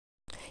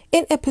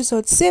In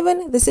episode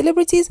 7, the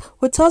celebrities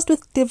were tasked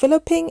with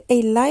developing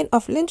a line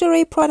of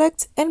lingerie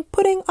products and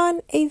putting on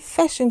a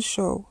fashion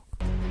show.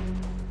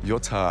 Your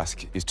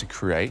task is to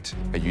create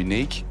a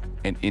unique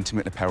and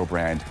intimate apparel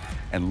brand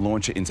and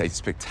launch it into a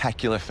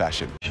spectacular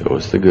fashion. Show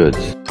us the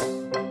goods.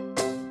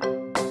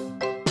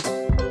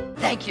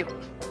 Thank you.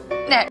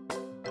 Next.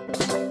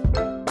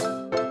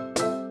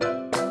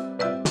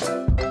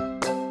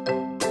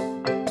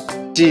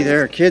 Gee,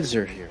 their kids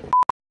are here.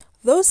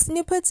 Those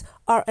snippets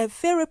are a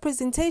fair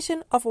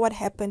representation of what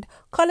happened.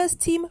 Collar's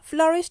team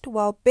flourished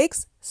while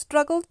Beck's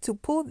struggled to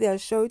pull their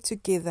show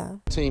together.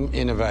 Team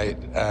Innovate,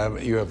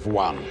 you have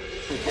won.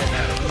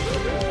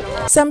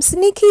 Some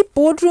sneaky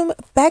boardroom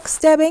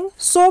backstabbing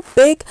saw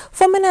Beck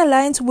form an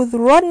alliance with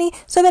Rodney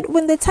so that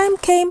when the time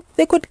came,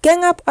 they could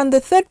gang up on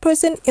the third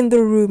person in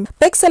the room.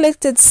 Beck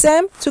selected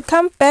Sam to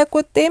come back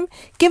with them,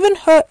 given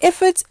her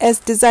efforts as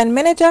design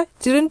manager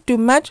didn't do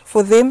much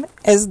for them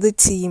as the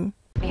team.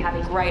 We have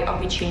a great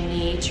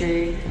opportunity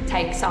to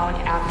take someone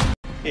out.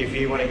 If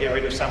you want to get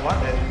rid of someone,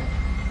 then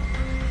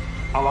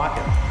I like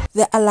it.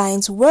 The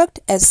alliance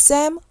worked as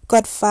Sam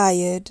got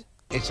fired.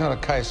 It's not a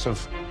case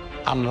of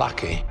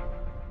unlucky.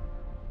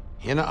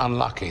 You're not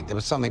unlucky. There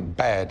was something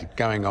bad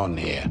going on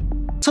here.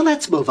 So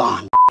let's move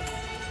on.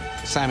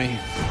 Sammy,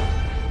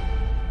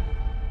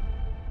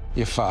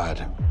 you're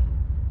fired.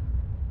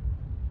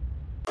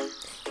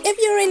 If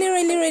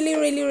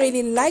you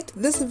really liked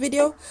this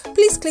video,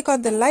 please click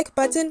on the like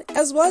button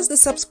as well as the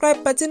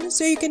subscribe button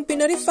so you can be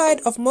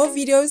notified of more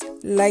videos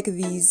like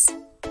these.